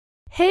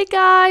Hey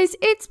guys,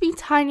 it's me,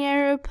 Tiny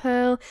Ariel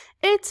Pearl.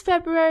 It's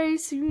February,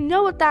 so you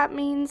know what that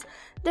means.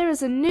 There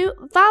is a new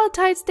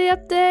Valentine's Day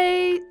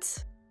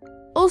update.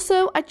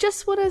 Also, I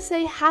just want to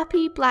say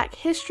happy Black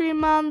History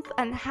Month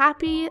and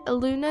happy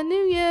Lunar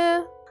New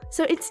Year.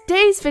 So in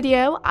today's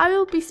video, I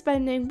will be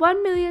spending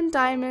 1 million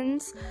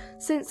diamonds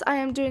since I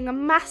am doing a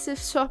massive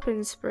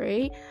shopping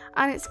spree.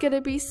 And it's going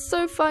to be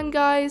so fun,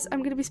 guys.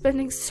 I'm going to be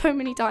spending so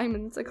many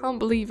diamonds. I can't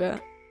believe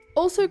it.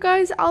 Also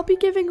guys, I'll be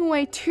giving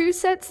away 2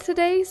 sets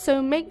today,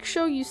 so make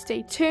sure you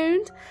stay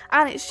tuned,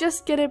 and it's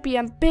just gonna be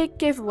a big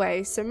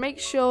giveaway, so make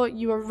sure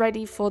you are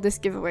ready for this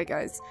giveaway,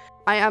 guys.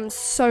 I am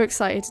so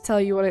excited to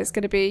tell you what it's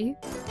gonna be.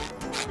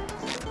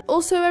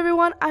 Also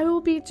everyone, I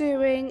will be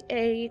doing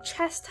a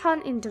chest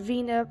hunt in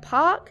Divina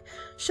Park,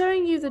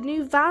 showing you the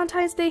new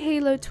Valentine's Day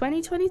Halo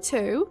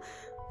 2022,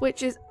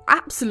 which is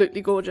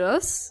absolutely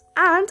gorgeous.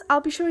 And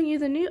I'll be showing you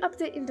the new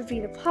update in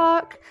Divina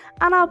Park,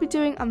 and I'll be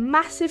doing a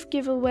massive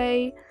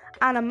giveaway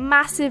and a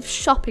massive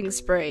shopping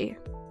spree.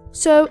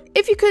 So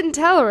if you couldn't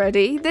tell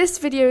already, this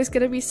video is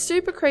going to be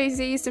super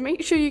crazy, so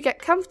make sure you get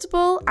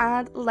comfortable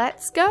and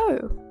let's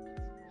go.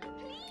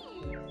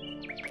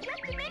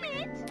 Just a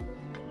minute.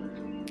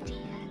 Dear,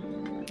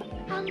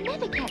 I'll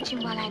never catch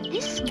him while I'm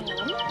this small.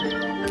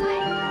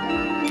 Why,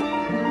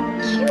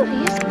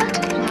 curious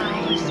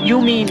butterflies. You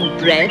mean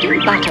bread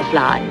and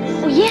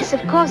butterflies? Oh yes,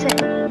 of course.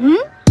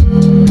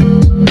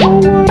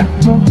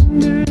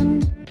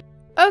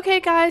 Okay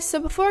guys, so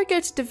before I go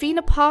to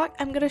Divina Park,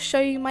 I'm going to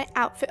show you my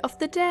outfit of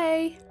the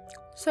day.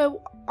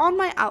 So on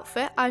my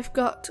outfit, I've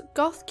got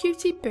Goth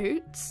Cutie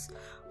boots,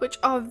 which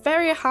are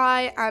very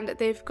high and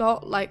they've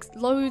got like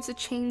loads of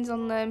chains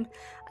on them.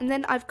 And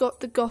then I've got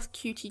the Goth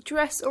Cutie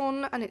dress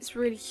on, and it's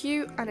really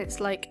cute and it's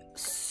like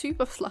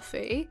super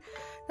fluffy.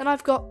 Then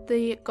I've got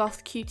the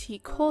Goth Cutie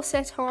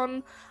corset on,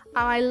 and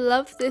I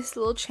love this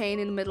little chain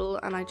in the middle,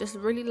 and I just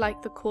really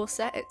like the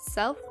corset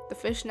itself, the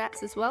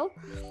fishnets as well.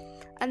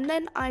 And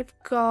then I've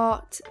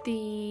got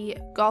the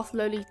Goth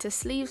Lolita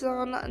sleeves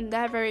on, and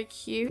they're very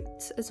cute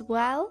as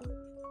well.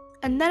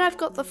 And then I've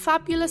got the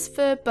fabulous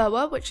fur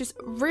boa, which is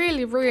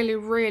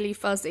really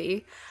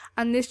fuzzy,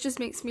 and this just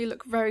makes me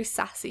look very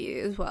sassy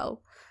as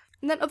well.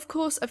 And then of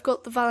course I've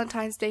got the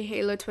Valentine's Day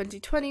Halo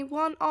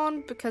 2021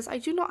 on, because I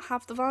do not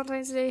have the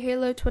Valentine's Day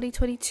Halo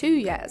 2022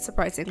 yet,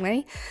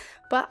 surprisingly,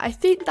 but I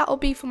think that will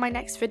be for my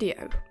next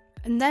video.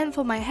 And then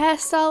for my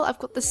hairstyle, I've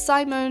got the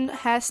Simone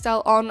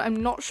hairstyle on. I'm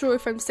not sure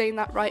if I'm saying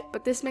that right,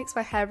 but this makes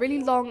my hair really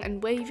long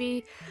and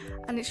wavy,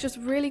 and it's just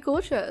really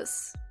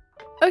gorgeous.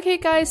 Okay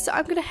guys, so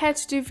I'm going to head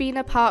to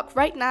Divina Park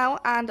right now,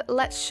 and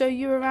let's show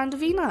you around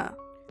Divina.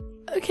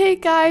 Okay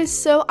guys,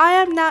 so I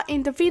am now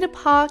in Divina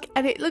Park,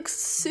 and it looks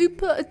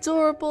super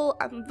adorable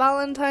and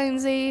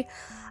Valentine's-y,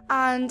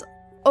 and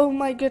oh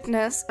my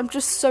goodness, I'm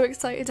just so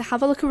excited to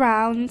have a look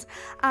around,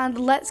 and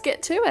let's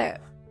get to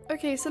it.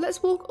 Okay, so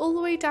let's walk all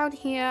the way down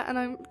here, and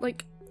I'm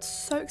like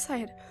so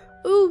excited.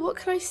 Ooh, what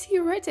can I see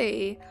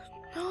already?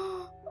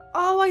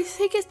 Oh, I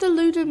think it's the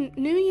Lunar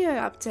New Year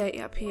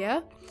update up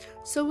here.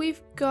 So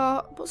we've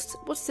got,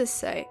 what's this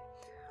say?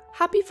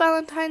 Happy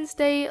Valentine's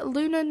Day,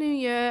 Lunar New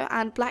Year,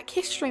 and Black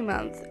History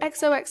Month.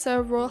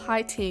 XOXO Royale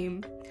High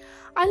Team.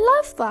 I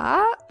love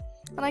that.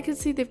 And I can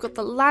see they've got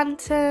the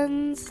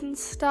lanterns and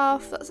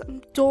stuff. That's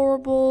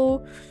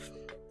adorable.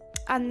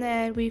 And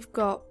then we've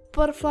got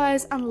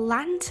butterflies and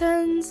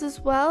lanterns as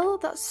well.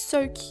 That's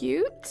so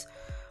cute.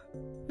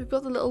 We've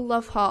got the little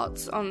love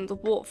hearts on the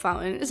water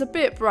fountain. It's a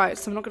bit bright,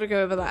 so I'm not going to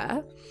go over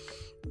there.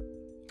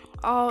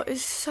 Oh,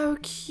 it's so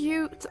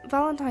cute.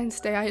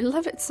 Valentine's Day. I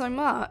love it so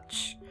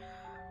much.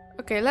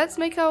 Okay, let's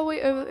make our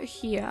way over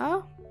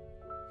here.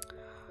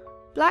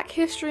 Black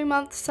History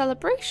Month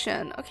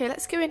celebration. Okay,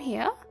 let's go in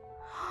here.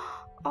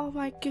 Oh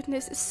my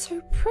goodness, it's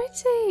so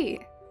pretty.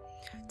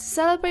 To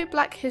celebrate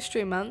Black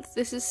History Month,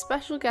 this is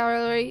special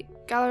gallery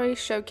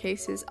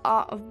showcases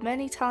art of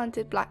many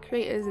talented black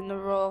creators in the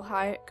Royale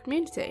High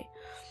community.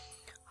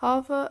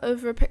 Hover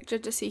over a picture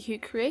to see who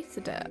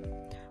created it.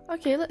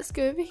 Okay, let's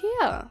go over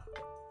here.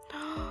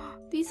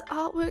 These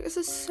artworks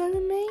are so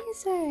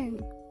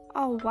amazing.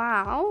 Oh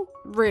wow,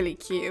 really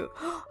cute.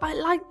 I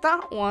like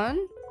that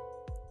one.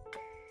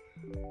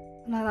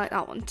 And I like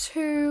that one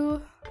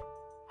too.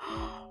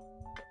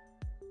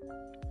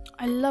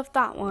 I love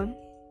that one.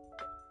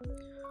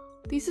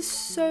 These are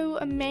so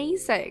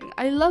amazing.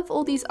 I love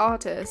all these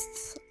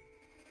artists.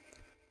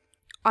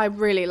 I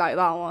really like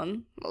that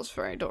one. That's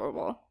very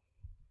adorable.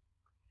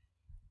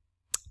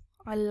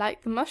 I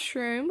like the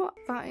mushroom.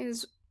 That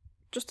is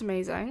just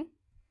amazing.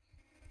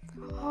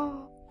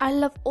 Oh, I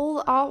love all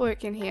the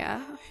artwork in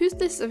here. Who's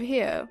this over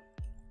here?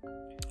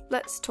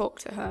 Let's talk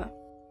to her.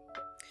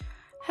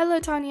 Hello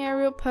Tiny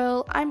Ariel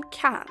Pearl, I'm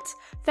Kat.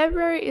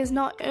 February is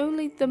not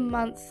only the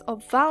month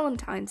of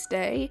Valentine's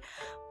Day,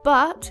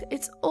 but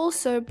it's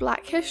also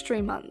Black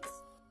History Month.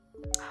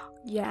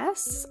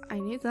 Yes, I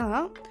knew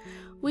that.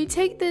 We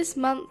take this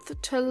month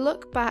to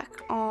look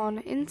back on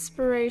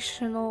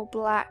inspirational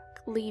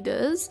black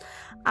leaders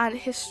and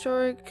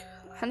historical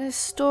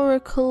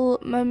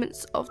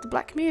moments of the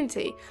black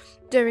community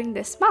during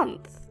this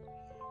month.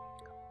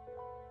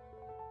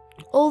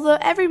 Although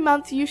every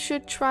month you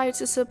should try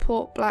to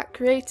support Black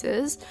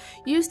creators,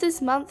 use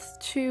this month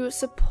to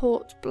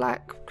support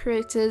Black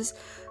creators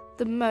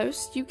the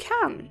most you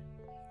can.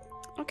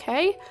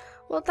 Okay,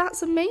 well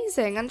that's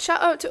amazing, and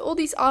shout out to all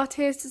these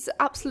artists, it's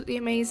absolutely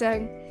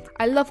amazing.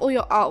 I love all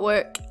your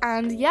artwork,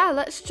 and yeah,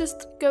 let's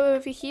just go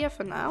over here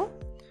for now.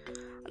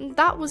 And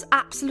that was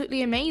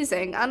absolutely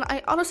amazing, and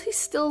I honestly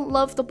still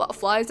love the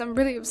butterflies. I'm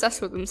really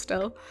obsessed with them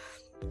still.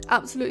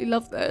 Absolutely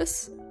love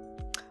this.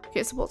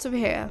 Okay, so what's over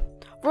here?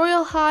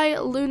 Royale High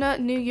Lunar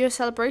New Year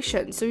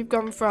celebration. So we've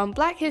gone from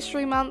Black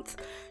History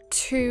Month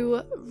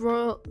to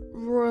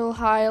Royale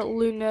High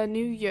Lunar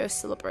New Year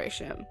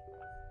celebration.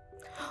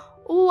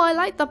 Oh, I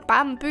like the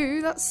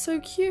bamboo. That's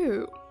so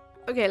cute.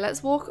 Okay,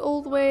 let's walk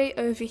all the way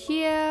over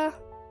here.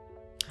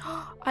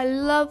 I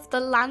love the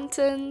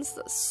lanterns.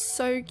 That's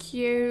so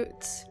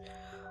cute.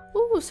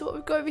 Oh, so what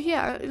we've got over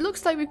here? It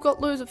looks like we've got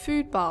loads of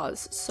food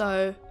bars.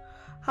 So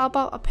how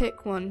about I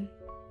pick one?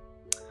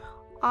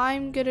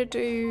 I'm gonna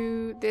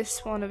do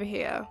this one over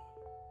here.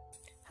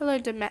 Hello,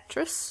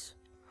 Demetrius.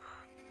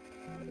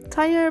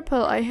 Tiny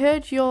Pearl, I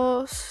heard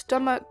your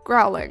stomach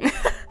growling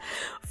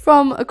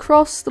from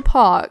across the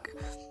park.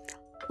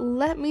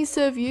 Let me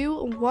serve you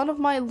one of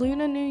my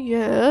Lunar New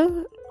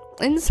Year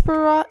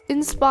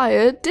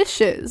inspired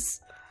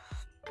dishes.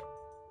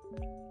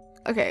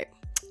 Okay,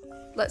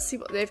 let's see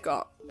what they've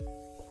got.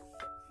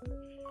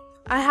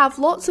 I have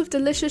lots of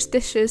delicious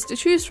dishes to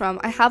choose from.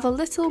 I have a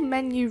little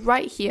menu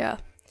right here.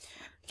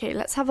 Okay,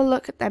 let's have a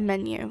look at their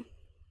menu.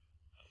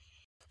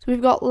 So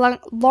we've got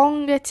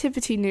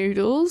longativity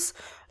noodles,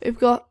 we've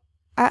got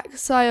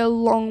Aksaya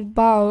long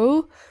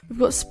bao, we've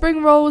got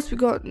spring rolls, we've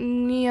got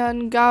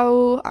nian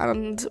gao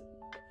and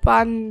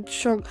ban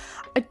chung.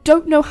 I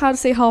don't know how to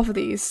say half of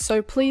these,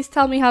 so please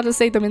tell me how to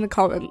say them in the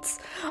comments.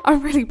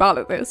 I'm really bad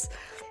at this.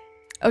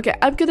 Okay,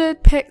 I'm gonna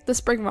pick the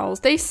spring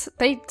rolls. They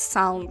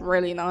sound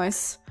really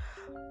nice.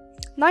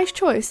 Nice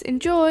choice.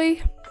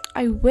 Enjoy.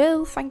 I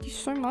will. Thank you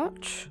so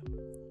much.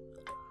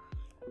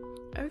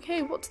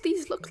 Okay, what do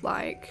these look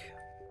like?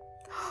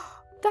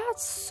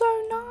 That's so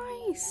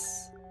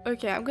nice.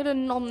 Okay, I'm gonna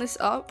nom this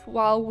up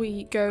while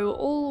we go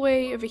all the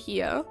way over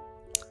here.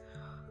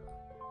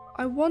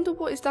 I wonder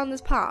what is down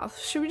this path.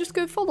 Should we just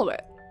go follow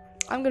it?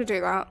 I'm gonna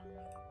do that.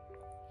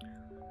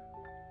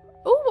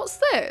 Oh, what's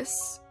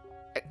this?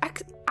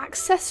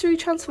 Accessory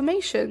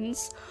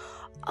transformations.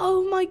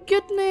 Oh my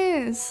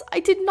goodness! I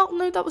did not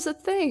know that was a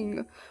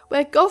thing.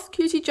 Wear goth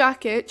cutie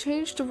jacket,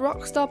 change to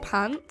rockstar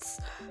pants,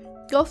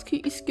 goth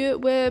cutie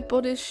skirt, wear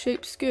bodice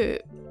shaped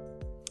skirt.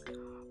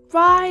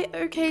 Right,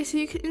 okay, so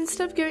you can,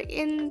 instead of going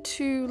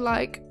into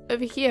like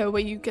over here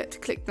where you get to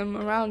click them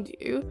around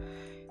you,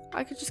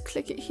 I could just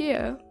click it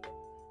here.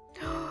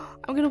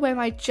 I'm gonna wear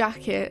my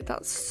jacket,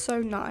 that's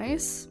so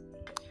nice.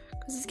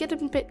 Because it's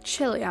getting a bit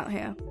chilly out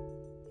here.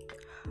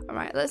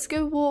 Alright, let's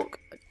go walk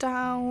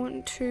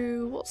down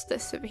to, what's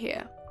this over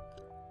here?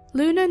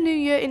 Lunar New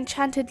Year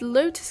Enchanted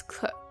Lotus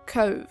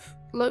Cove.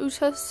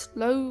 Lotus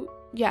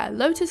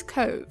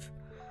Cove.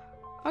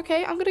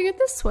 Okay, I'm gonna go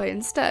this way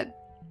instead.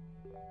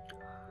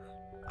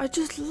 I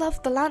just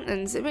love the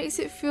lanterns. It makes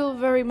it feel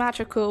very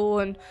magical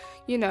and,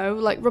 you know,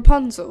 like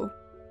Rapunzel.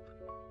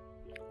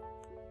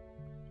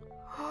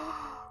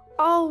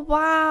 Oh,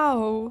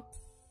 wow.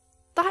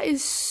 That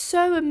is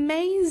so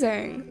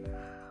amazing.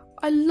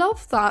 I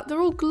love that.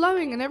 They're all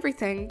glowing and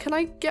everything. Can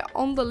I get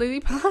on the lily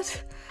pad?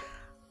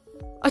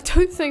 I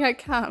don't think I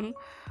can.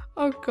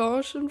 Oh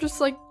gosh, I'm just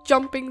like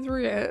jumping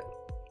through it.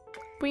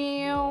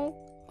 Wow.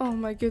 Oh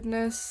my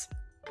goodness.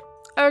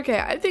 Okay,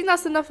 I think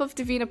that's enough of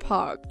Divina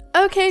Park.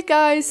 Okay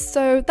guys,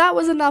 so that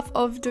was enough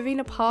of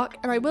Divina Park,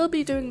 and I will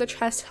be doing the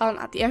chest hunt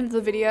at the end of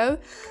the video,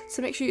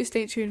 so make sure you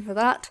stay tuned for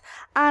that.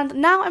 And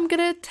now I'm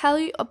gonna tell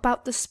you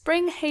about the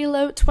Spring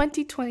Halo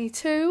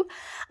 2022,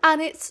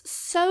 and it's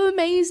so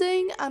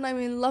amazing, and I'm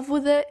in love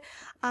with it,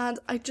 and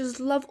I just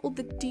love all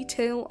the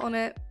detail on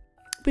it.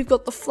 We've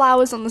got the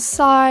flowers on the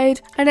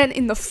side, and then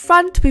in the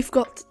front we've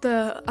got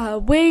the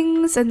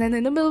wings, and then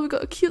in the middle we've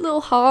got a cute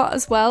little heart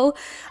as well,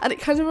 and it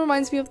kind of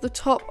reminds me of the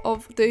top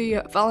of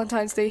the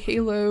Valentine's Day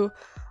Halo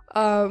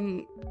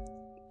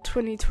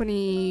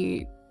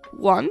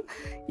 2021,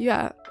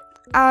 yeah,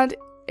 and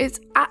it's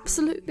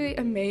absolutely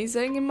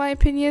amazing in my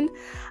opinion.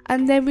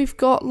 And then we've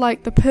got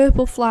like the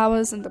purple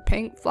flowers and the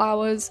pink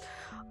flowers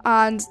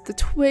and the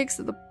twigs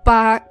at the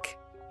back.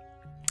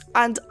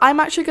 And I'm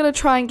actually going to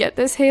try and get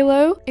this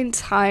halo in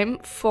time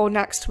for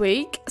next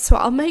week. So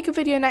I'll make a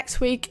video next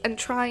week and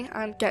try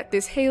and get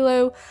this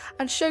halo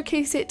and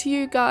showcase it to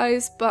you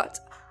guys. But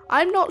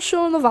I'm not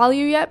sure on the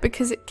value yet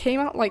because it came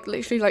out like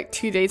literally like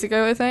 2 days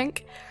ago, I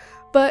think.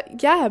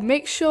 But yeah,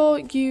 make sure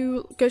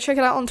you go check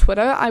it out on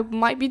Twitter. I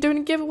might be doing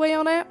a giveaway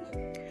on it.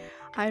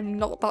 I'm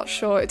not that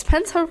sure. It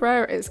depends how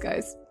rare it is,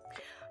 guys.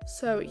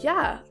 So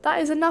yeah,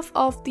 that is enough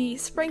of the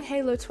Spring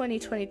Halo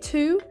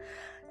 2022.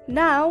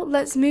 Now,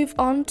 let's move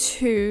on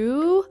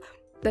to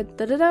I don't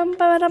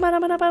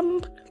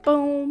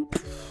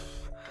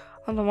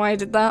know why I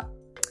did that.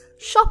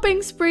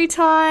 Shopping spree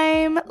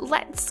time!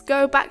 Let's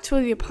go back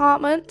to the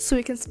apartment so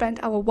we can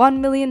spend our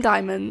 1 million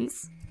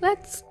diamonds.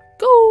 let's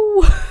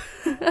go.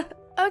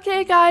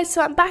 Okay guys,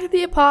 so I'm back at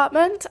the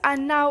apartment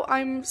and now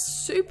I'm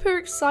super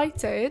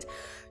excited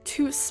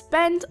to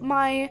spend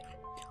my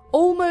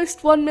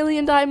almost 1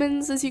 million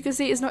diamonds. As you can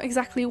see, it's not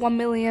exactly 1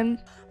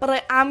 million, but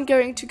I am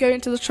going to go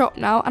into the shop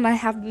now, and I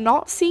have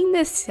not seen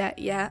this set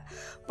yet,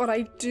 but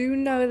I do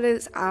know that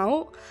it's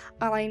out,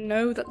 and I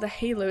know that the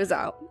halo is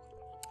out,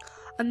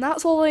 and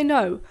that's all I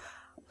know.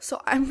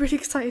 So I'm really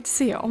excited to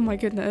see it. Oh my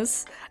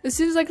goodness. As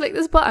soon as I click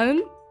this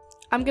button,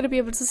 I'm going to be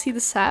able to see the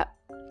set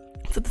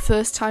for the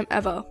first time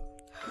ever.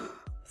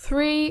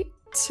 3,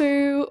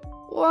 2,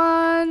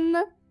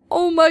 1.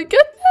 Oh my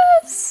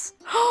goodness!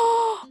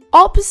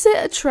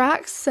 Opposite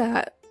attract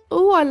set.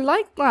 Oh, I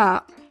like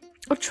that.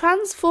 A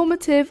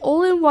transformative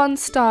all-in-one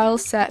style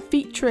set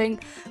featuring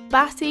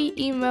Batty,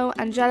 Emo,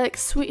 Angelic,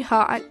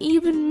 Sweetheart, and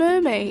even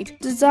Mermaid.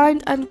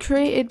 Designed and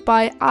created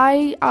by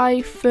 _plays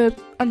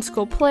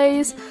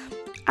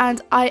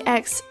and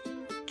IX_choco_.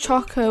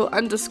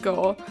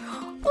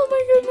 Oh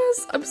my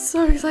goodness, I'm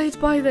so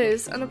excited by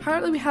this. And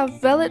apparently we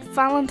have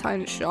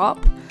Valentines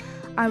shop.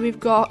 And we've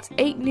got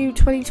 8 new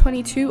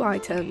 2022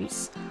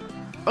 items.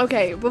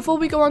 Okay, before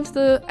we go on to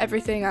the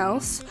everything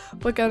else,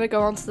 we're gonna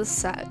go on to the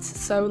set.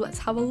 So let's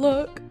have a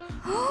look.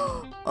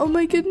 Oh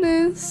my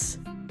goodness.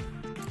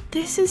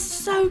 This is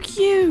so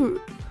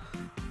cute.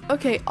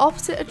 Okay,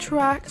 opposite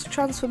attract,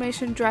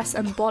 transformation dress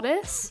and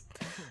bodice.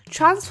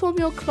 Transform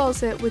your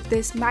closet with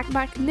this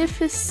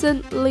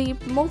magnificently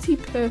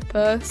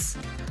multi-purpose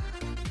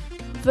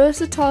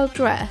versatile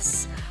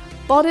dress.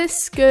 Bodice,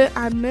 skirt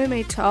and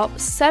mermaid top.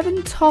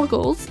 7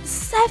 toggles.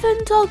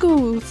 7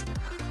 toggles!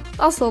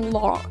 That's a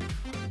lot.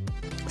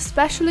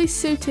 Specially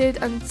suited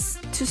and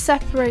to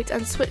separate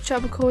and switch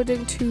up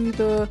according to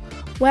the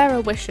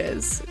wearer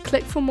wishes.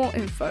 Click for more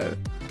info.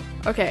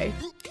 Okay.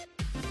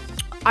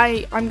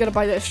 I'm gonna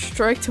buy this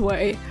straight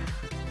away.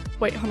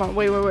 Wait, hold on.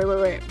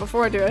 Wait.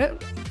 Before I do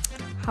it,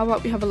 how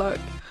about we have a look?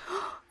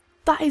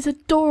 That is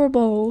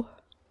adorable.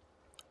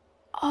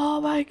 Oh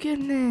my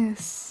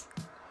goodness.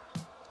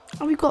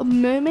 And we've got a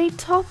mermaid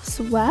top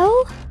as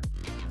well.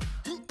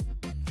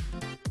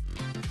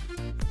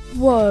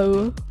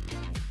 Whoa.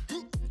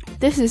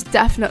 This is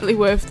definitely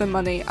worth the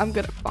money. I'm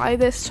gonna buy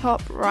this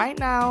top right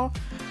now.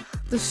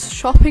 The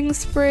shopping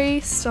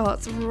spree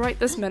starts right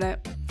this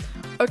minute.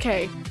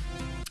 Okay.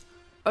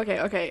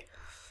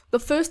 The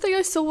first thing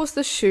I saw was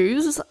the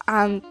shoes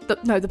and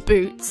the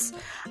boots,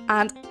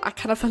 and I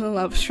kind of fell in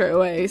love straight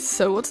away.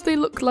 So what do they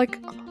look like?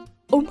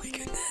 Oh my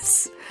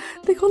goodness.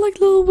 They got like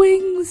little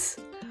wings.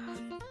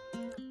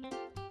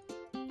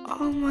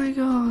 Oh my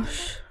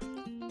gosh.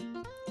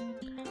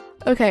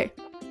 Okay.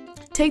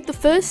 Take the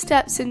first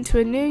steps into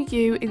a new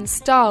you in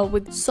style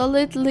with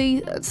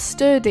solidly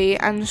sturdy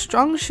and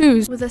strong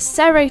shoes with a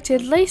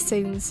serrated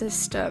lacing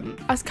system.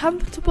 As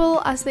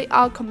comfortable as they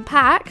are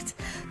compact,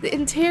 the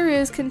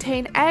interiors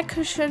contain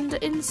air-cushioned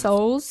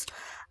insoles.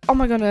 Oh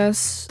my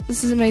goodness.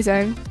 This is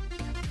amazing.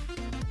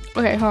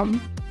 Okay,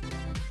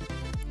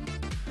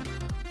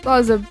 that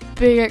is a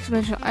big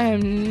explanation. I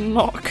am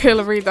not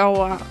gonna read that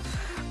all out.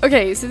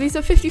 Okay, so these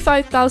are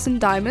 55,000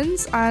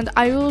 diamonds, and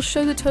I will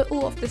show the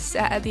total of this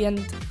set at the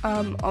end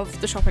of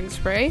the shopping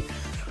spree.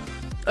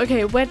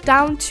 Okay, we're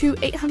down to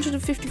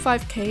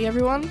 855k,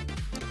 everyone.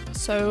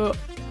 So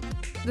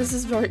this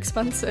is very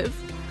expensive.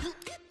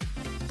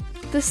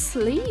 The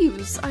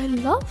sleeves, I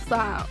love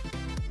that.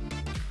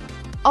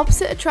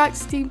 Opposite attract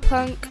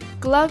steampunk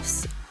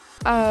gloves,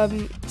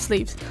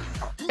 sleeves.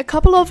 A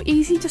couple of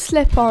easy to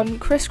slip on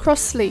crisscross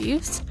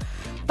sleeves.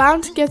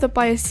 Bound together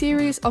by a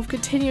series of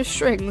continuous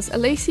strings, a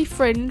lacy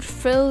fringe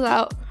frills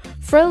out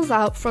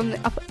from the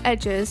upper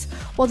edges,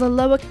 while the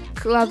lower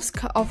gloves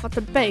cut off at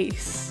the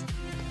base.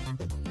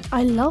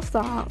 I love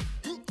that.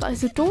 That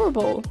is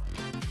adorable.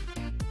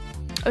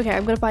 Okay,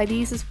 I'm gonna buy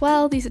these as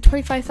well. These are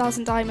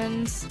 25,000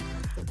 diamonds.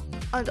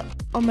 And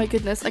oh my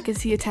goodness, I can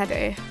see a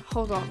teddy.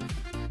 Hold on.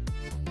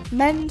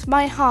 Mend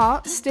My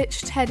Heart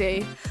Stitch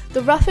Teddy.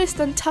 The roughest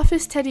and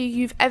toughest teddy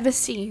you've ever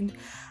seen.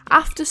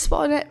 After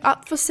spotting it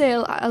up for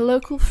sale at a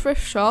local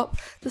thrift shop,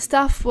 the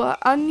staff were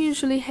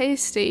unusually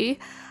hasty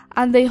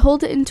and they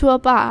hauled it into a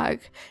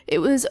bag. It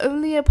was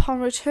only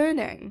upon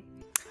returning.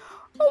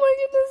 Oh my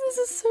goodness, this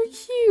is so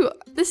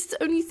cute. This is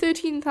only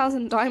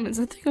 13,000 diamonds.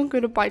 I think I'm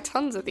going to buy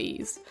tons of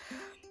these.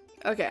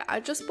 Okay, I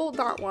just bought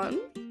that one.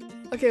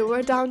 Okay,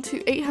 we're down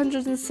to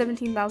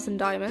 817,000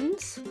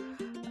 diamonds.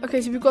 Okay,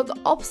 so we've got the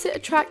opposite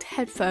attract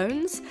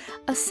headphones,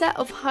 a set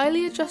of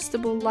highly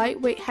adjustable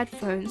lightweight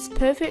headphones,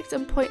 perfect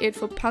and pointed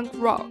for punk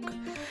rock.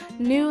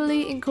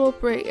 Newly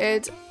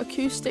incorporated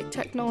acoustic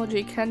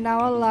technology can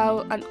now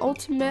allow an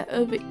ultimate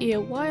over-ear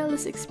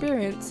wireless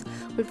experience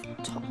with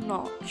top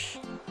notch.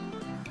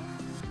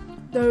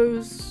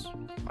 Those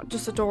are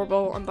just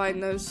adorable. I'm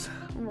buying those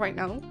right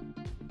now.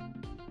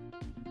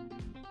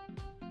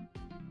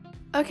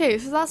 Okay,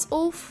 so that's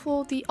all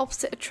for the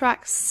opposite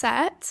attract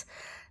set.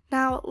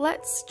 Now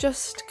let's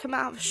just come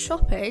out of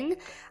shopping,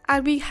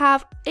 and we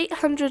have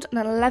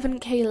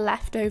 811k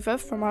left over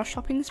from our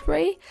shopping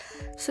spree.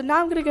 So now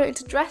I'm going to go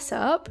into dress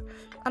up,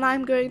 and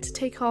I'm going to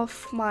take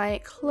off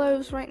my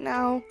clothes right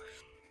now.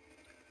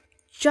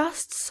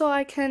 just so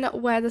I can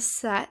wear the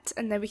set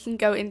and then we can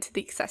go into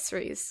the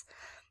accessories.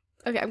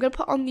 Okay, I'm going to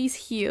put on these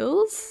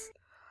heels.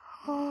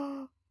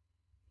 Oh,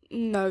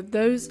 no,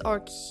 those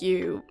are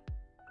cute.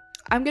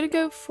 I'm going to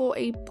go for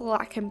a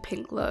black and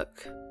pink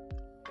look.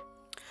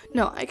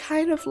 No, I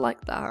kind of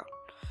like that.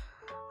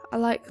 I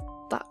like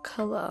that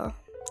colour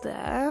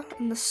there.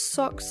 And the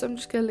socks, I'm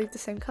just going to leave the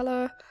same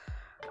colour.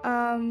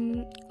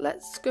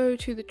 Let's go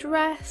to the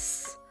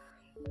dress.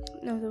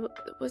 No,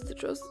 where's the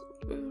dress?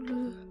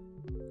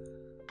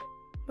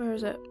 Where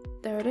is it?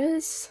 There it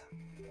is.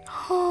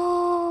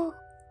 Oh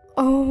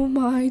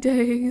my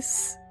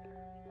days.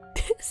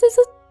 This is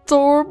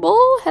adorable.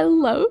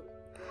 Hello.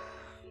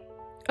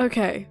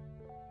 Okay.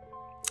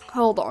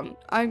 Hold on.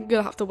 I'm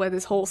gonna have to wear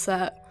this whole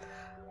set.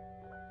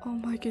 Oh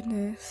my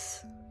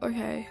goodness.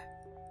 Okay.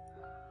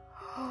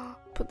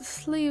 Put the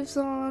sleeves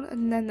on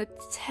and then the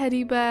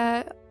teddy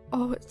bear.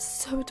 Oh, it's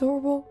so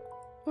adorable.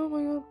 Oh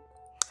my god.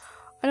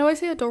 I know I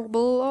say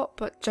adorable a lot,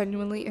 but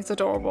genuinely it's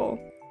adorable.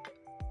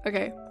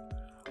 Okay.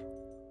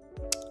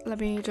 Let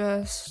me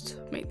just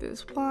make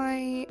this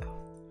white.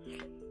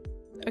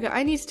 Okay,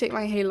 I need to take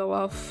my halo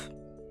off.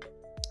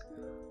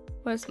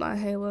 Where's my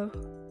halo?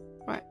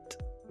 Right.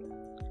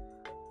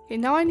 Okay,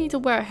 now I need to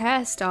wear a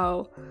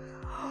hairstyle.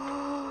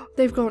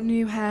 They've got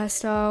new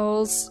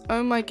hairstyles.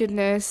 Oh my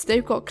goodness.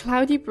 They've got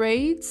cloudy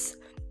braids.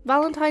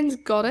 Valentine's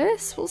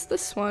goddess. What's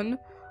this one?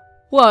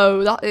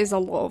 Whoa, that is a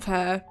lot of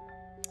hair.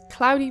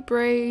 Cloudy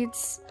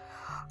braids.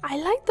 I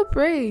like the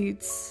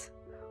braids.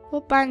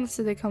 What bangs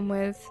do they come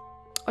with?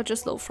 Or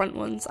just little front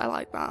ones. I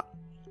like that.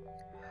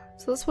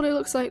 So that's what it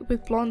looks like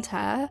with blonde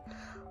hair.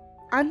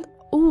 And,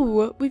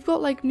 ooh, we've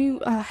got like new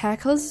hair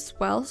colours as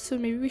well. So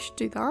maybe we should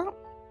do that.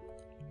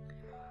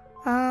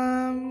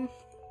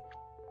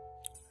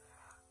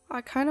 I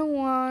kind of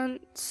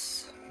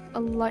want a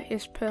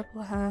lightish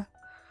purple hair.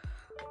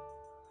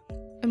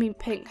 I mean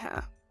pink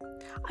hair.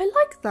 I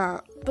like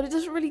that, but it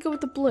doesn't really go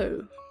with the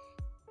blue.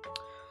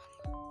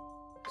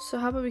 So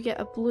how about we get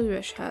a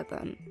bluish hair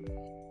then?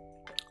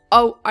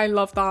 Oh, I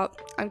love that.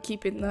 I'm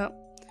keeping that.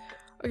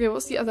 Okay,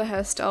 what's the other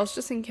hairstyles,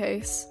 just in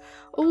case?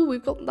 Oh,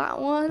 we've got that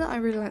one. I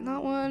really like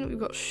that one. We've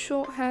got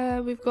short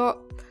hair. We've got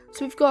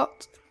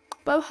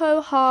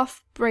boho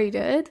half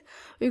braided.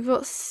 We've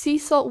got sea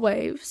salt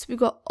waves. We've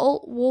got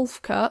alt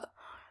wolf cut.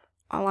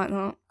 I like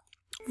that.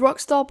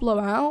 Rockstar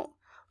blowout.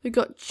 We've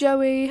got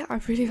Joey. I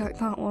really like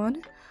that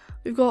one.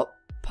 We've got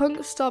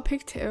punk star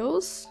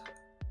pigtails.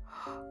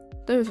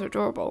 Those are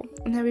adorable.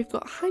 And then we've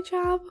got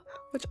hijab,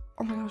 which,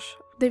 oh my gosh,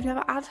 they've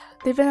never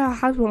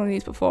had one of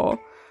these before,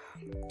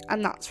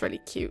 and that's really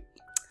cute.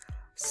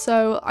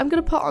 So I'm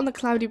gonna put on the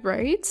cloudy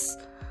braids,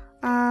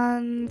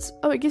 and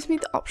oh, it gives me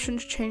the option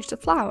to change the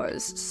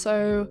flowers.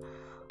 So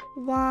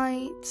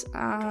white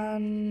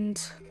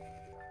and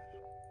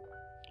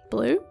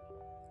blue.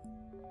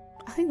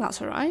 I think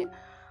that's alright.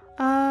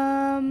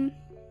 I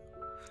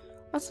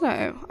don't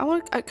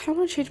know. I kind of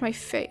want to change my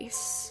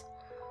face.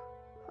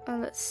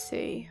 Let's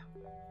see.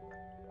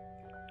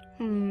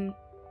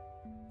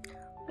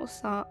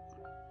 What's that?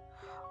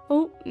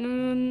 Oh,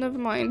 no, never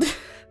mind.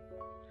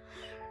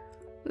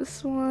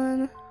 This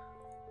one.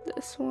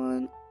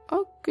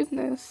 Oh,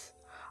 goodness.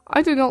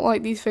 I do not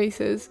like these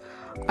faces.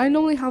 I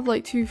normally have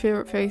like 2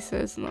 favourite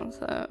faces and that's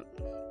it.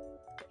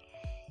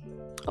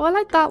 Oh, I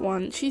like that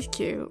one. She's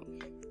cute.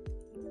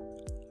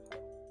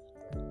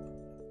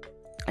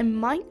 I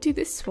might do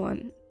this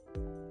one.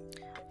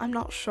 I'm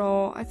not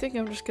sure. I think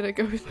I'm just gonna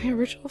go with my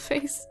original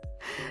face,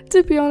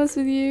 to be honest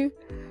with you.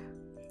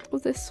 Or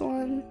this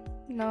one?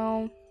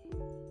 No.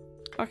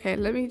 Okay,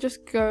 let me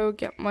just go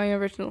get my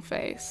original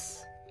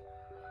face.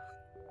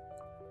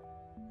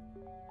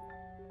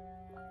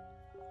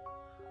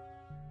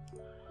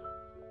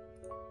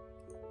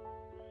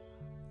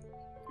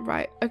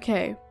 Right,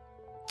 okay.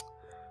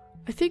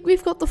 I think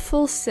we've got the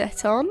full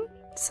set on,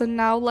 so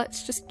now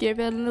let's just give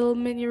it a little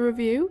mini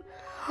review.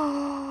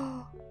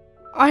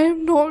 I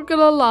am not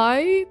gonna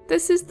lie,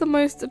 this is the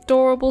most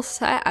adorable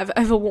set I've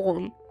ever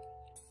worn.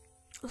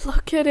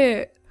 Look at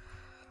it.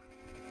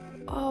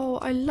 Oh,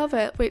 I love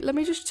it. Wait, let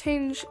me just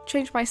change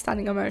my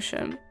standing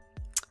emotion.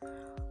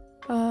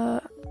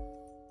 No,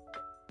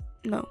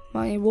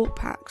 my walk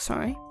pack,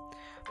 sorry.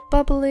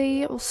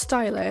 Bubbly or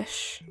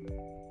stylish?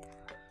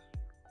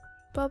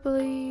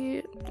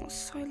 Bubbly or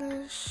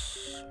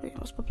stylish? Wait,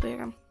 what's bubbly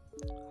again?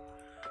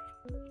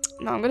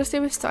 No, I'm gonna stay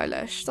with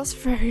stylish. That's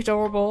very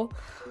adorable.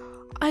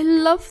 I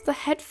love the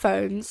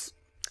headphones.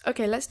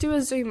 Okay, let's do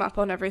a zoom up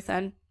on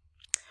everything.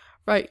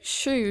 Right,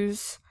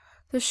 shoes.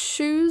 The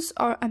shoes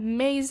are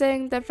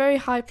amazing. They're very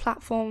high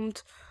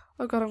platformed.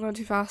 Oh god, I'm going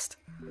too fast.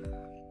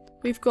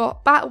 We've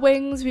got bat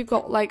wings, we've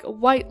got like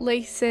white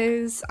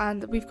laces,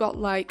 and we've got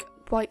like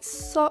white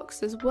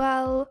socks as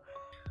well.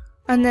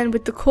 And then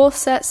with the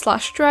corset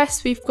 /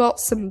 dress, we've got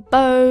some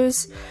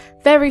bows.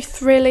 Very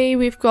thrilly.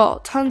 We've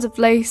got tons of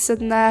lace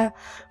in there.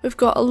 We've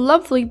got a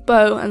lovely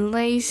bow and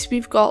lace.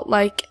 We've got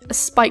like a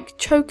spiked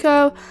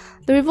choker.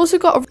 Then we've also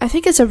got, I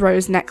think it's a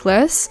rose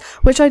necklace,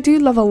 which I do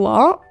love a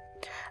lot.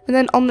 And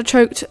then on the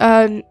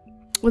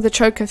with a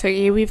choker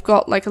thingy, we've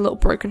got like a little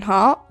broken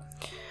heart.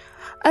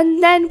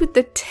 And then with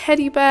the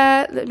teddy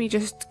bear, let me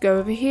just go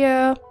over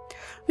here.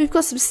 We've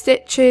got some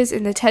stitches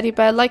in the teddy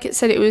bear. Like it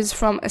said, it was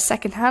from a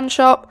second-hand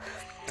shop.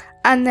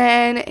 And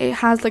then it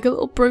has like a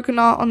little broken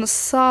heart on the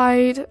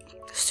side.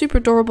 Super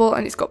adorable,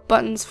 and it's got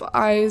buttons for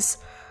eyes.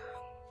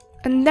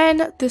 And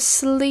then the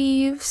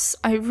sleeves,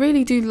 I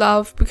really do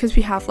love because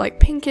we have like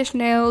pinkish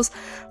nails.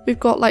 We've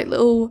got like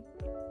little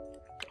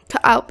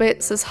cut out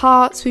bits as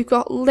hearts. We've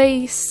got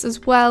lace as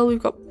well.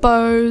 We've got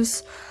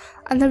bows.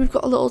 And then we've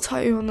got a little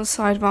tattoo on the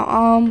side of our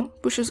arm,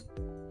 which is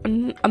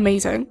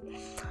amazing.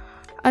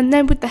 And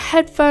then with the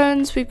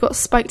headphones, we've got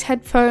spiked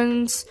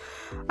headphones.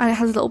 And it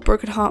has a little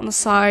broken heart on the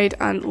side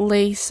and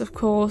lace, of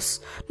course.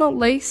 Not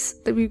lace,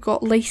 we've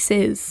got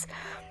laces,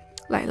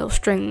 like little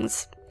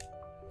strings.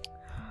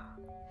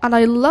 And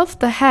I love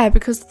the hair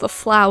because of the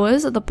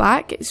flowers at the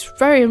back. It's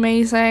very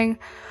amazing.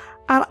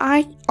 And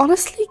I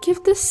honestly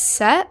give this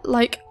set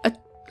like a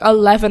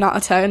 11 out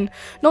of 10.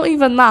 Not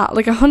even that,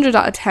 like 100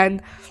 out of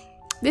 10.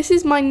 This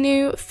is my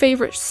new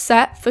favourite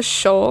set for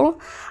sure.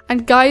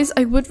 And guys,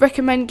 I would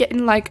recommend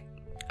getting like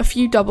a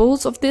few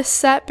doubles of this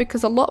set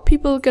because a lot of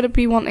people are going to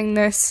be wanting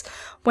this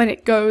when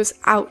it goes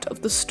out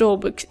of the store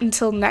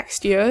until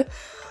next year.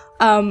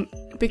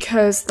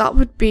 Because that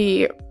would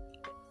be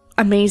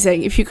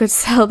amazing if you could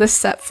sell this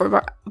set for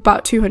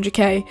about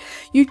 200k.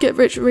 You'd get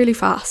rich really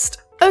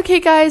fast. Okay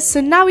guys,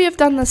 so now we have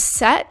done the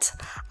set,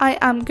 I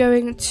am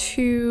going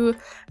to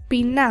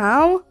be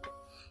now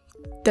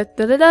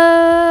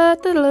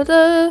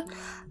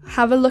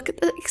have a look at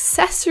the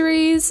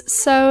accessories.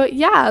 So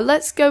yeah,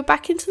 let's go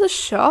back into the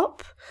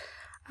shop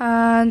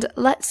and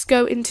let's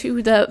go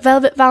into the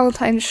Velvet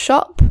Valentines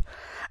shop.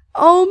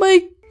 Oh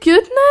my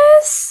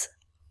goodness!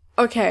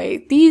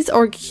 Okay, these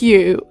are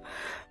cute.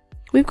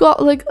 We've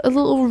got like a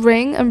little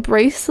ring and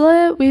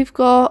bracelet, we've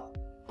got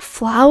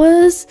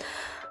flowers,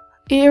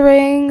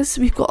 earrings,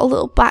 we've got a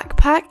little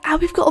backpack,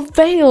 and we've got a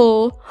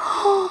veil.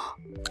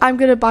 I'm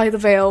gonna buy the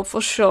veil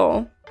for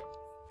sure.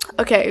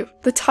 Okay,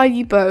 the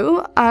tiny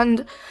bow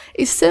and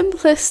a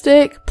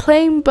simplistic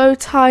plain bow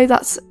tie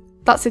that's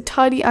a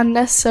tiny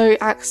unnecessary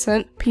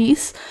accent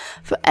piece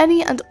for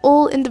any and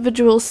all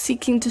individuals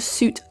seeking to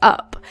suit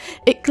up.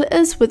 It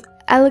glitters with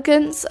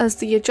elegance as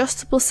the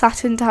adjustable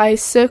satin tie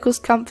circles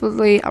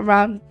comfortably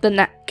around the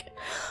neck.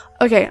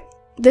 Okay,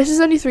 this is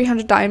only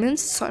 300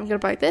 diamonds, so I'm gonna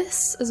buy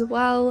this as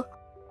well.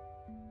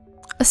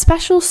 A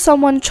special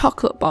someone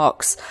chocolate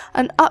box.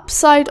 An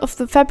upside of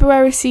the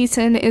February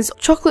season is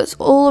chocolates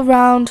all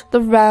around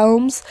the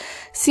realms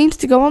seems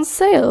to go on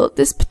sale.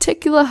 This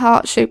particular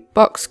heart-shaped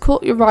box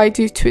caught your eye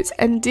due to its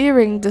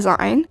endearing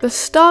design, the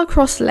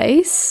star-crossed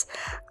lace,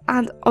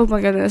 and oh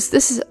my goodness,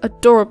 this is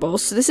adorable.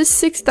 So this is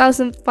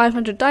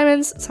 6,500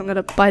 diamonds, so I'm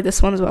gonna buy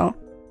this one as well.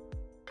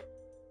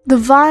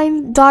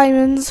 Divine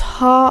diamonds,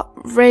 heart,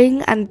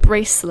 ring, and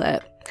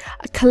bracelet.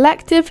 A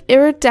collective,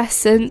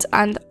 iridescent,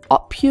 and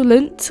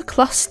opulent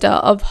cluster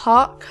of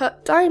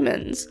heart-cut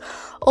diamonds,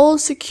 all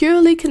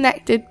securely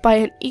connected by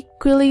an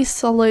equally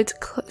solid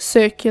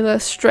circular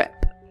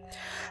strip.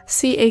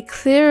 See a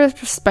clearer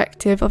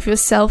perspective of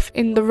yourself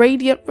in the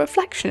radiant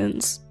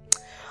reflections.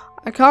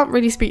 I can't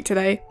really speak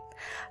today.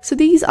 So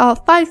these are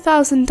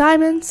 5,000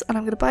 diamonds, and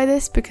I'm going to buy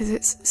this because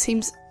it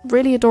seems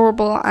really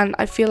adorable and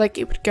I feel like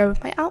it would go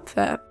with my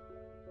outfit.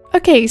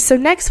 Okay, so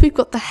next we've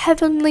got the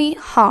Heavenly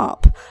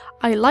Harp.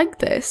 I like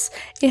this.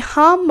 A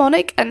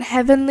harmonic and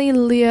heavenly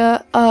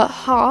lyre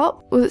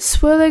harp with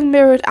swirling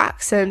mirrored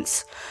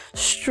accents,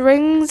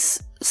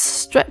 strings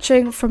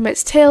stretching from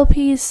its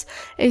tailpiece,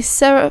 a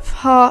seraph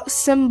heart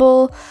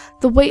symbol,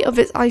 the weight of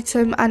its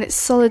item, and its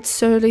solid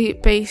surly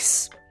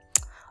base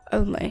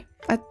only.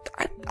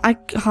 I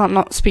can't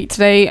not speak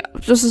today,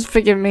 just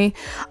forgive me.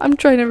 I'm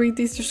trying to read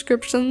these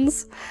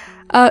descriptions.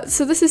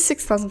 So this is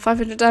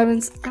 6,500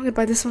 diamonds. I'm gonna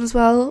buy this one as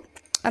well.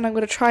 And I'm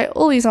going to try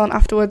all these on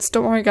afterwards.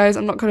 Don't worry guys,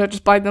 I'm not going to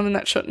just buy them and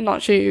not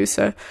show you,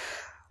 so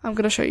I'm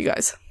going to show you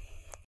guys.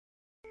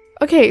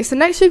 Okay, so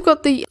next we've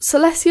got the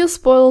Celestial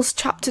Spoils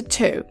Chapter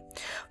 2.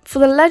 For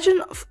the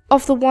legend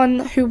of the one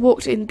who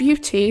walked in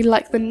beauty,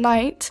 like the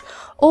night,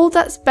 all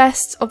that's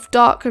best of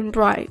dark and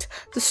bright,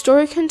 the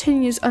story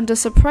continues under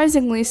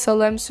surprisingly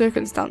solemn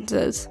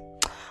circumstances.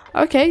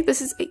 Okay,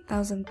 this is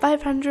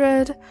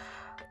 8,500.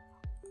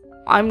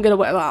 I'm going to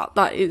wear that.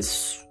 That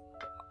is,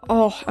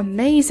 oh,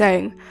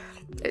 amazing.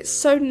 It's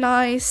so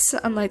nice,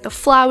 and like the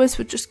flowers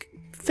would just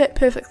fit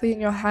perfectly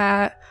in your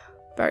hair.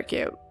 Very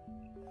cute.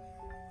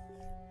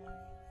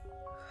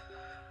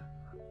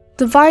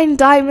 Divine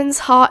Diamonds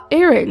Heart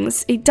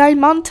Earrings, a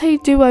diamante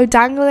duo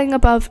dangling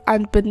above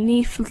and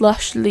beneath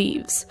lush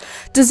leaves,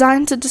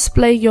 designed to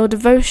display your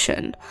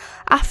devotion.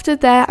 After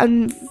their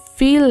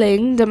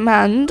unveiling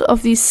demand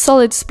of these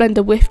solid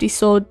splendor Wifty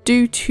saw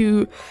due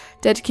to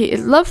dedicated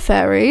love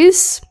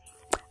fairies.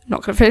 I'm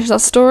not going to finish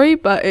that story,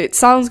 but it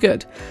sounds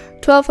good.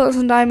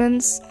 12,000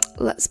 diamonds,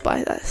 let's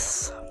buy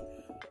this.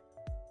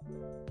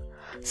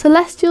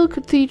 Celestial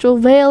Cathedral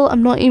Veil,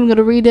 I'm not even going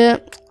to read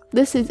it.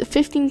 This is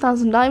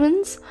 15,000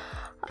 diamonds,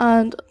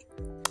 and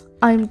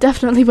I'm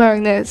definitely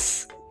wearing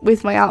this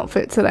with my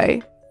outfit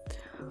today.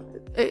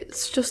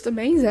 It's just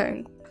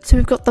amazing. So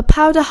we've got the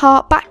Powder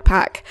Heart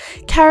backpack.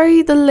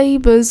 Carry the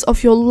labours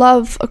of your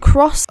love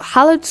across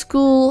hallowed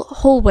school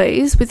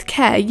hallways with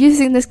care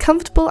using this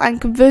comfortable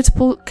and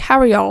convertible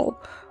carry-all.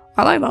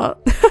 I like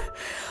that.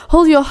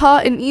 Hold your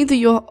heart in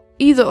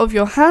either of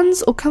your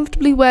hands or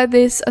comfortably wear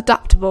this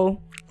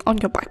adaptable on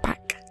your backpack.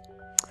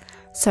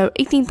 So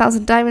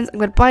 18,000 diamonds, I'm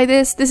going to buy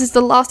this. This is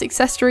the last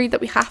accessory that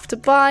we have to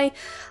buy.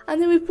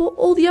 And then we bought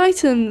all the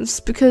items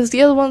because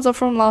the other ones are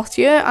from last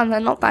year and they're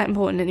not that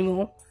important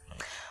anymore.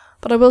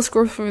 But I will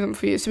scroll through them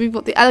for you. So we've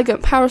got the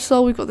elegant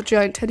parasol, we've got the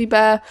giant teddy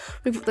bear,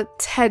 we've got the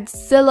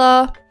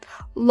Tedzilla,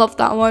 love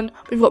that one.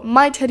 We've got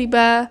my teddy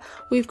bear,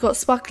 we've got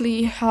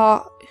sparkly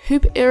heart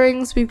hoop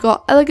earrings, we've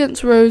got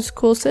elegant rose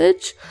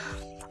corsage,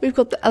 we've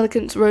got the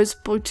elegant rose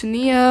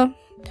boutonniere,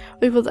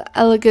 we've got the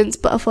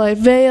elegant butterfly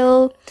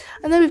veil,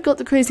 and then we've got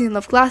the crazy in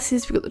love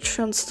glasses, we've got the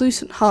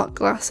translucent heart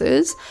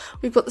glasses,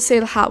 we've got the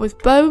sailor hat with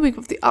bow, we've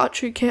got the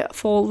archery kit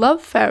for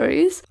love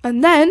fairies,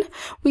 and then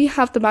we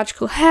have the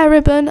magical hair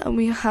ribbon, and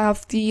we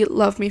have the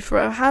love me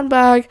forever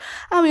handbag,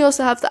 and we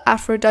also have the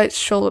Aphrodite's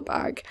shoulder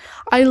bag.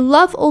 I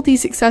love all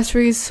these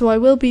accessories, so I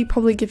will be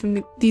probably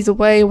giving these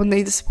away when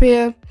they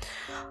disappear,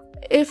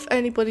 if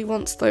anybody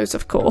wants those,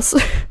 of course.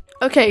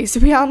 Okay, so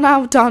we are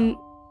now done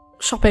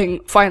shopping,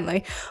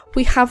 finally.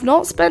 We have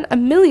not spent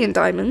 1,000,000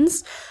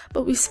 diamonds,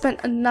 but we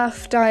spent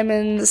enough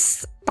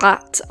diamonds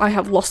that I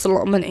have lost a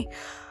lot of money.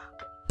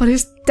 But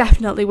it's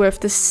definitely worth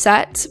this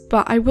set,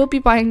 but I will be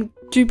buying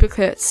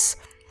duplicates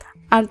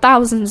and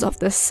thousands of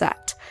this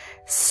set.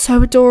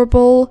 So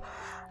adorable,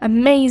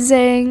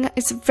 amazing,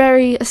 it's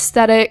very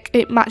aesthetic,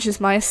 it matches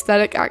my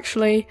aesthetic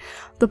actually.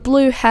 The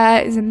blue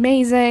hair is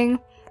amazing,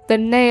 the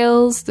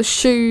nails, the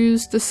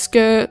shoes, the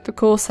skirt, the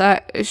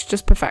corset, it's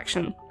just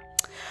perfection.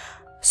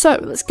 So,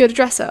 let's go to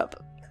dress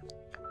up.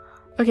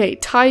 Okay,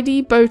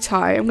 tidy bow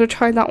tie. I'm going to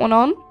try that one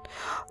on.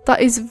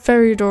 That is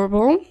very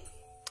adorable.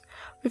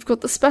 We've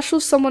got the special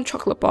someone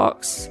chocolate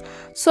box.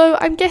 So,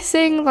 I'm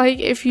guessing, like,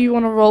 if you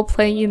want to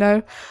roleplay, you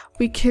know,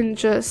 we can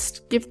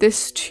just give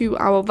this to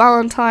our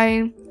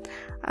Valentine.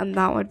 And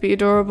that would be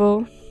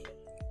adorable.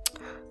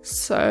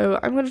 So,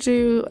 I'm going to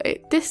do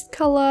it this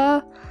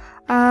colour.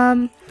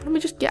 Let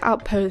me just get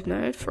out pose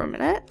mode for a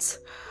minute.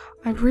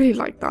 I really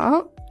like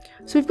that.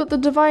 So we've got the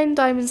divine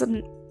diamonds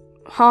and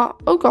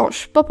heart. Oh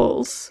gosh,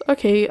 bubbles.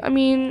 Okay, I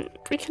mean,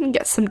 we can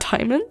get some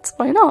diamonds.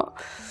 Why not?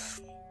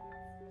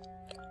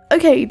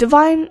 Okay,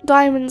 divine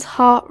diamonds,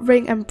 heart,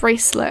 ring, and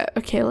bracelet.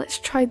 Okay, let's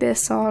try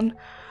this on.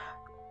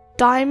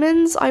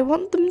 Diamonds, I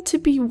want them to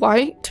be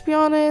white, to be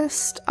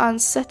honest,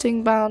 and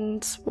setting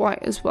bands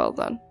white as well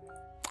then.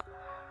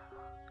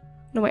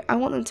 No, wait, I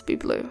want them to be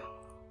blue.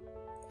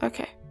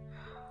 Okay.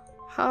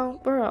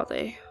 Where are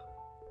they?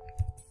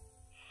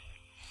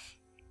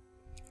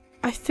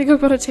 I think I've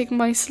got to take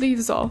my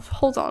sleeves off.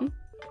 Hold on.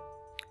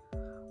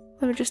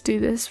 Let me just do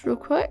this real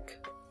quick.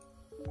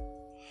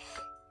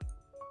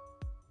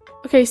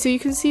 Okay, so you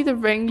can see the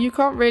ring. You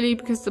can't really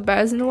because the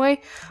bear's in the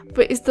way.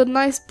 But it's the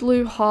nice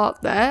blue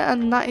heart there.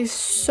 And that is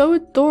so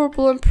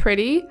adorable and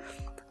pretty.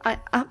 I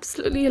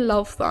absolutely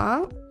love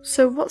that.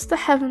 So what's the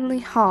heavenly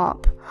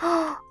harp?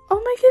 Oh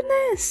my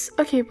goodness.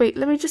 Okay, wait.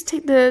 Let me just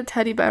take the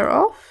teddy bear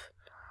off.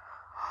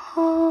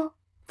 Oh,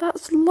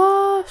 that's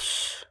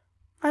lush.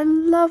 I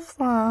love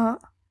that.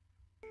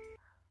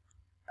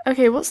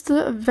 Okay, what's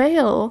the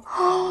veil?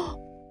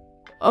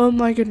 Oh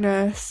my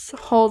goodness.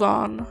 Hold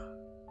on.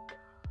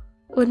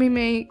 Let me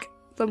make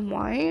them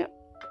white.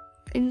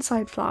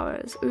 Inside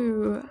flowers.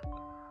 Ooh.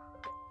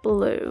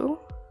 Blue.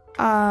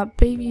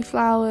 Baby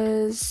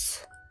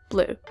flowers.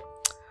 Blue.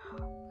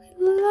 I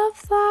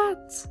love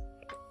that.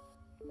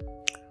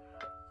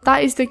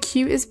 That is the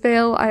cutest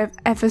veil I have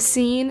ever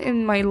seen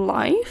in my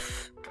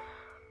life.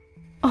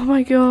 Oh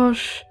my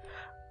gosh.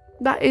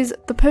 That is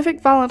the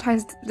perfect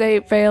Valentine's Day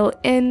veil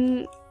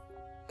in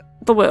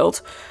the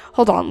world.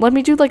 Hold on, let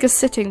me do like a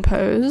sitting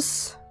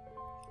pose.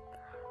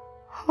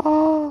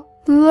 Oh,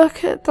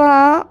 look at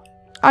that.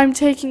 I'm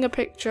taking a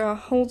picture.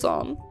 Hold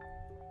on.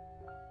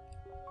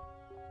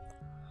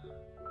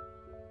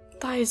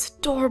 That is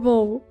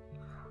adorable.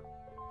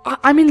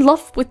 I'm in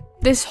love with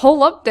this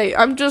whole update.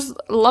 I'm just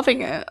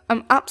loving it.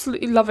 I'm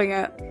absolutely loving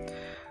it.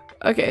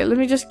 Okay, let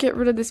me just get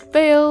rid of this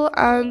veil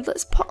and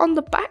let's put on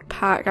the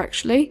backpack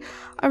actually.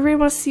 I really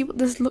want to see what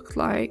this looks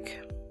like.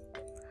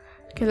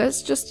 Okay,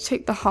 let's just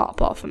take the harp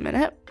off a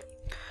minute.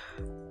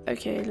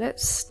 Okay,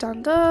 let's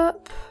stand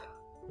up.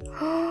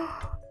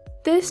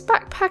 This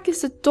backpack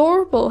is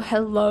adorable.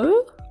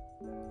 Hello?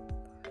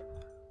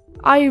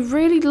 I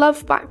really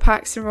love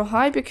backpacks in Royale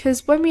High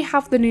because when we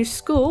have the new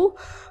school,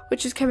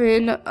 which is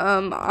coming,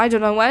 I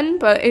don't know when,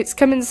 but it's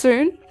coming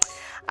soon.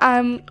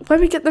 When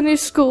we get the new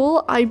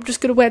school, I'm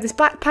just going to wear this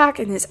backpack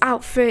and this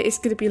outfit. It's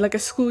going to be like a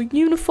school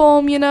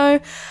uniform, you know.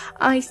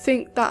 I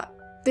think that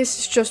this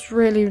is just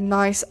really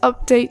nice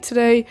update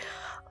today.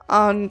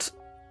 And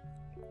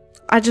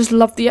I just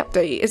love the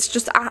update. It's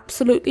just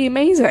absolutely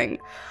amazing.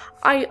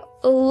 I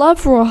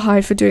love Royale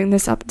High for doing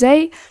this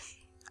update.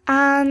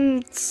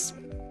 And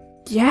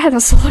yeah,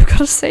 that's all I've got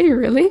to say,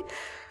 really.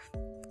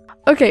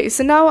 Okay,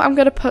 so now I'm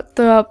gonna put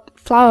the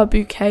flower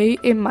bouquet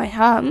in my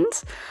hand.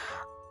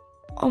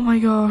 Oh my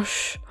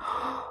gosh.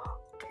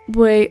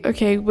 Wait,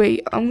 okay,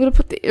 wait. I'm gonna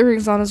put the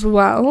earrings on as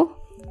well.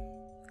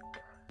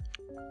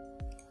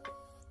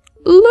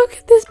 Look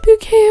at this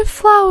bouquet of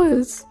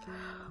flowers.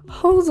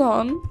 Hold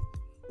on.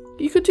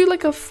 You could do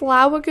like a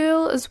flower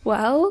girl as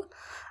well.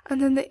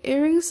 And then the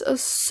earrings are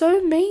so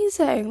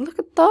amazing. Look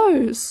at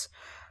those.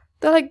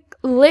 They're like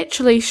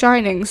literally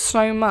shining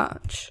so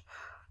much.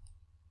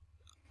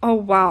 Oh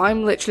wow,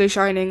 I'm literally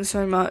shining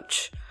so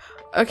much.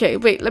 Okay,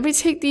 wait, let me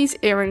take these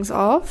earrings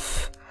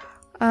off.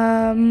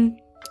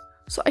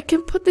 So I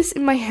can put this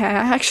in my hair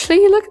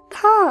actually. Look at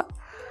that.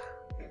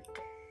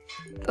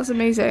 That's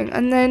amazing.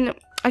 And then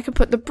I can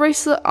put the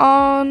bracelet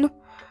on.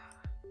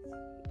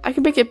 I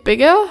can make it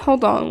bigger.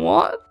 Hold on,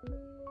 what?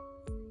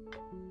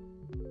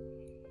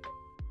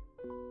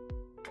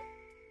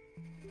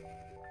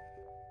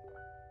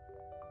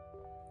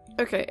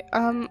 Okay,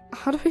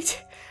 how do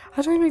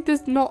I make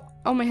this not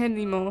on my head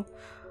anymore?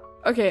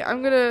 Okay,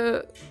 I'm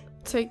gonna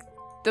take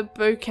the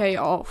bouquet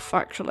off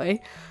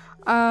actually.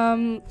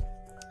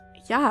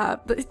 Yeah,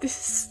 this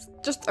is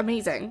just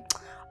amazing.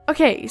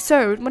 Okay,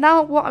 so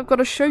now what I've got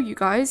to show you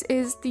guys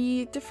is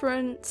the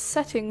different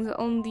settings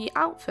on the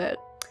outfit.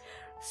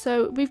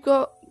 So we've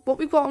got, what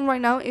we've got on right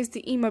now is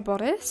the emo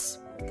bodice,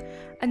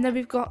 and then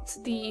we've got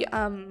the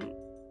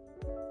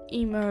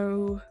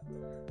emo,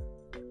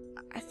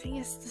 I think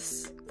it's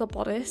this, the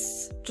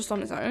bodice just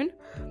on its own,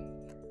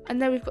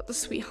 and then we've got the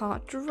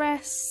sweetheart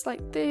dress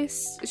like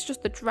this. It's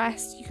just the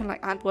dress, you can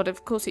like add whatever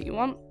corset you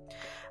want,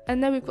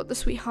 and then we've got the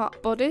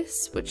sweetheart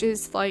bodice, which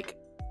is like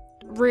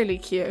really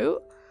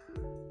cute.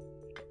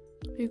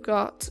 We've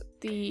got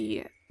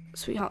the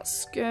sweetheart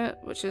skirt,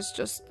 which is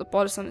just the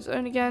bodice on its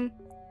own again.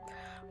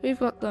 We've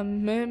got the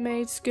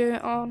mermaid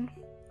skirt on,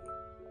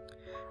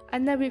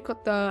 and then we've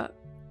got the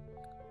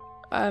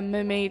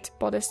mermaid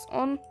bodice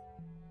on,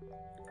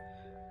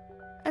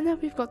 and then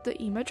we've got the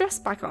emo dress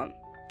back on.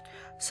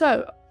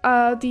 So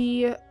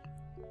the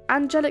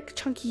angelic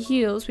chunky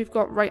heels we've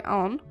got right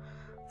on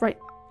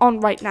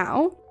right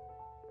now,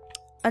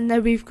 and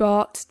then we've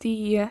got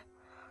the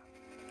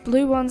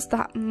blue ones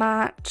that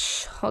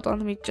match. Hold on,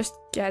 let me just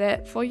get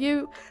it for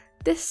you.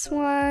 This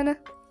one.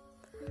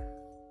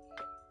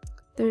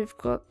 Then we've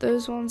got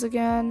those ones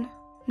again,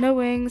 no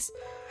wings,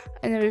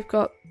 and then we've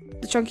got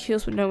the chunky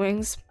heels with no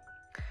wings,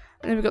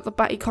 and then we've got the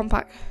batty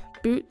compact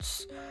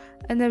boots,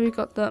 and then we've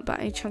got the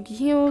batty chunky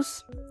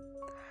heels,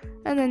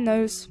 and then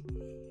those,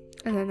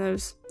 and then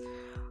those.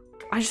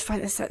 I just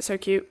find this set so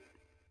cute.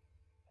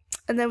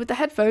 And then with the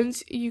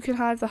headphones, you can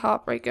have the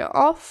heartbreaker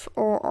off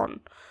or on.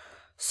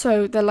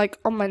 So they're like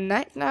on my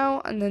neck now,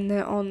 and then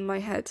they're on my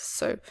head.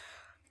 So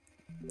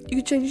you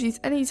can change these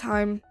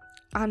anytime,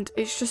 and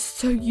it's just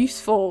so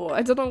useful.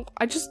 I don't know,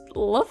 I just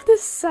love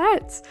this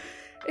set.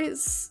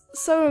 It's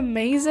so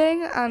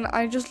amazing, and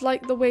I just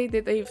like the way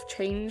that they've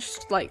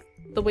changed, like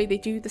the way they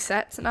do the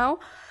sets now.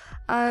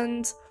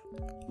 And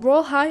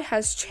Royale High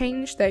has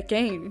changed their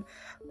game,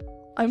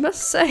 I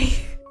must say.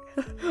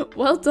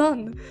 Well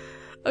done.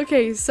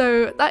 Okay,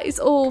 so that is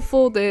all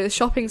for the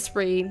shopping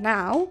spree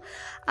now,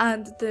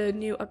 and the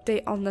new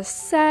update on the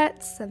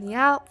sets and the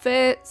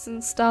outfits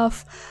and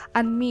stuff,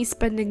 and me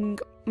spending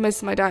most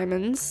of my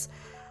diamonds.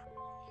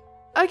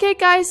 Okay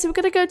guys, so we're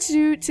gonna go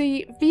to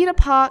Divina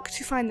Park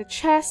to find the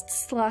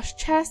chest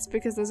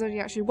because there's only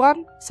actually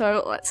one,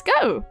 so let's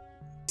go.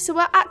 So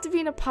we're at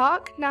Divina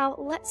Park, now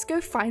let's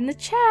go find the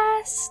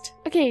chest.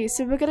 Okay,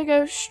 so we're gonna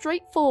go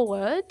straight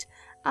forward,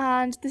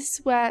 and this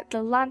is where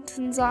the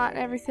lanterns are and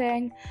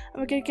everything, and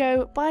we're gonna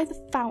go by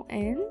the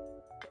fountain,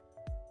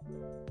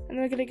 and then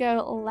we're gonna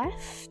go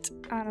left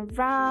and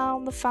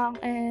around the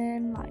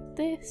fountain like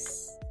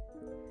this.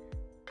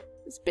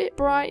 It's a bit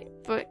bright,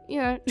 but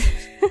you know.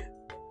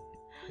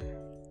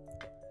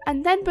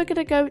 And then we're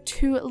gonna go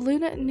to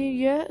Lunar New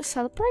Year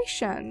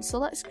celebration. So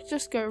let's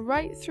just go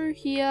right through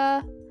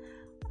here,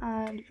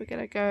 and we're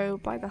gonna go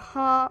by the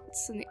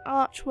hearts and the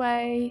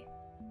archway,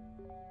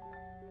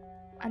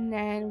 and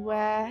then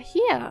we're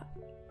here.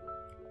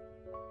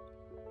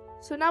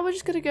 So now we're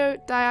just gonna go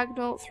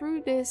diagonal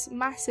through this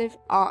massive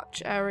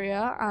arch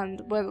area, and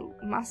where the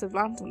massive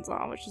lanterns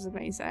are, which is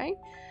amazing.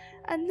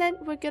 And then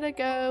we're gonna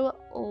go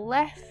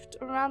left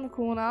around the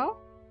corner,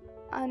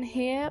 and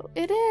here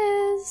it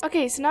is.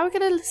 Okay, so now we're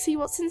gonna see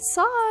what's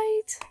inside.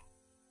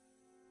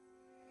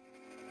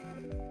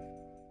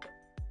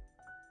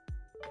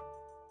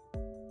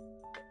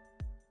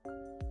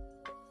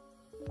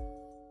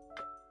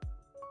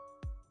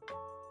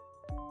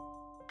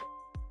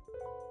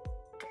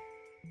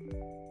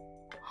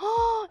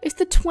 Oh, it's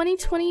the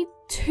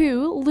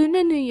 2022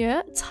 Lunar New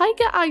Year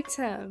tiger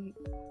item.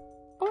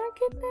 Oh my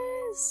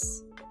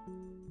goodness.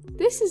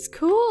 This is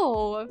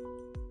cool.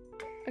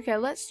 Okay,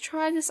 let's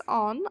try this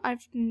on.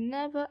 I've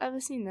never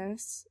ever seen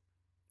this.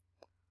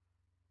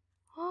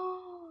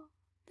 Oh,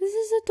 this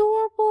is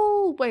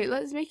adorable. Wait,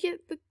 let's make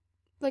it the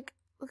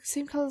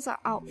same color as that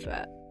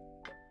outfit.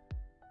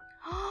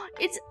 Oh,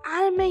 it's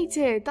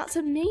animated. That's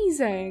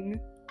amazing.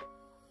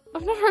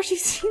 I've never actually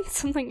seen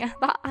something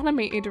that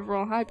animated in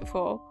Royale High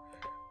before.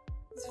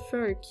 It's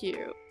very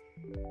cute.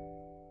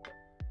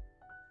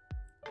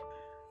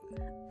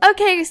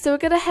 Okay, so we're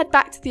gonna head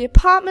back to the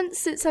apartment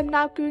since I'm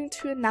now going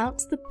to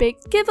announce the big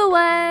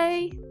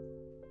giveaway.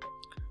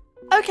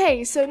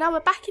 Okay, so now we're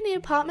back in the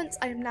apartments.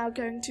 I am now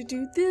going to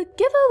do the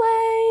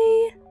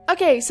giveaway.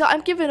 Okay, so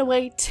I'm giving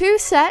away 2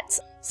 sets.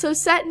 So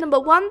set number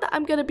 1 that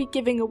I'm going to be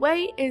giving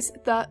away is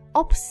the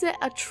Opposite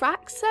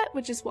Attract set,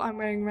 which is what I'm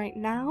wearing right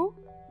now.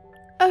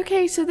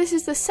 Okay, so this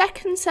is the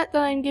second set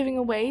that I'm giving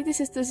away. This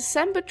is the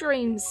December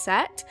Dreams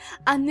set,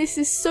 and this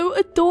is so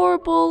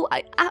adorable.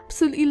 I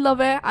absolutely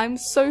love it. I'm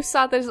so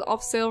sad that it's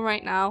off sale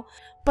right now.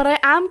 But I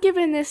am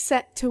giving this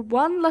set to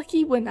 1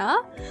 lucky winner,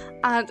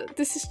 and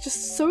this is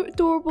just so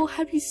adorable.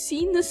 Have you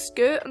seen the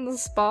skirt and the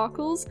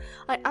sparkles?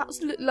 I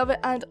absolutely love it,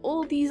 and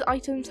all these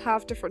items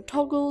have different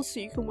toggles, so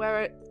you can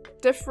wear it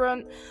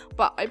different.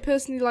 But I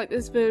personally like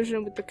this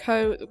version with the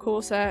coat, the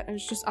corset, and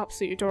it's just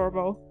absolutely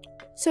adorable.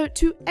 So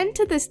to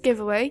enter this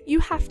giveaway, you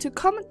have to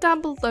comment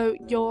down below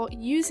your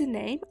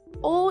username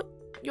or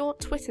your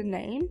Twitter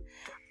name.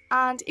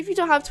 And if you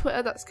don't have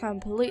Twitter, that's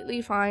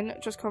completely fine.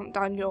 Just comment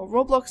down your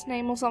Roblox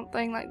name or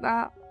something like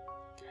that.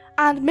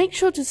 And make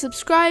sure to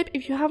subscribe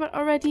if you haven't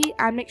already.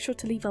 And make sure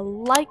to leave a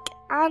like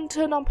and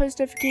turn on post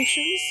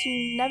notifications so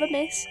you never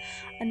miss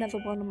another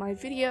one of my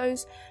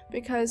videos.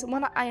 Because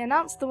when I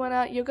announce the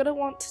winner, you're going to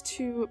want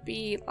to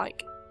be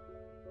like,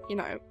 you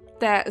know,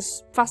 there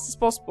as fast as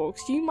possible.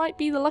 Because you might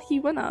be the lucky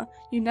winner.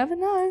 You never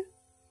know.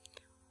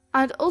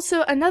 And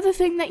also another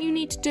thing that you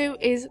need to do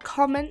is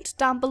comment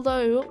down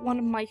below one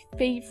of my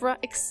favourite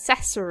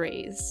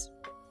accessories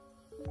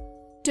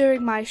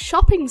during my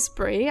shopping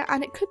spree,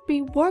 and it could be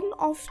one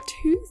of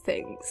 2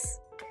 things.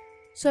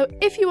 So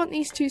if you want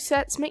these 2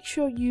 sets, make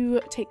sure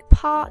you take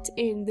part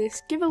in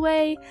this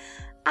giveaway,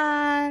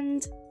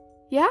 and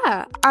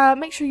yeah,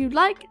 make sure you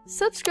like,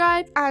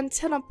 subscribe and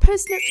turn on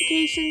post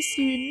notifications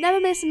so you never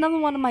miss another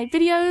one of my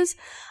videos.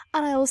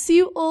 And I will see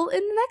you all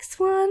in the next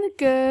one.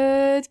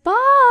 Goodbye!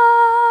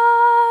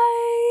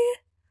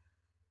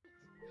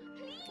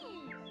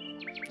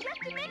 Please, just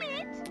a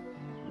minute.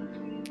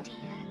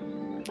 Dear,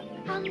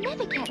 I'll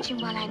never catch him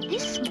while I'm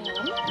this small.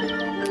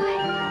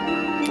 Why,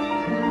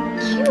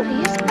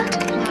 curious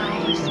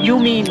butterflies. You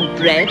mean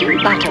bread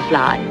and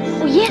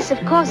butterflies? Oh, yes, of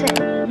course.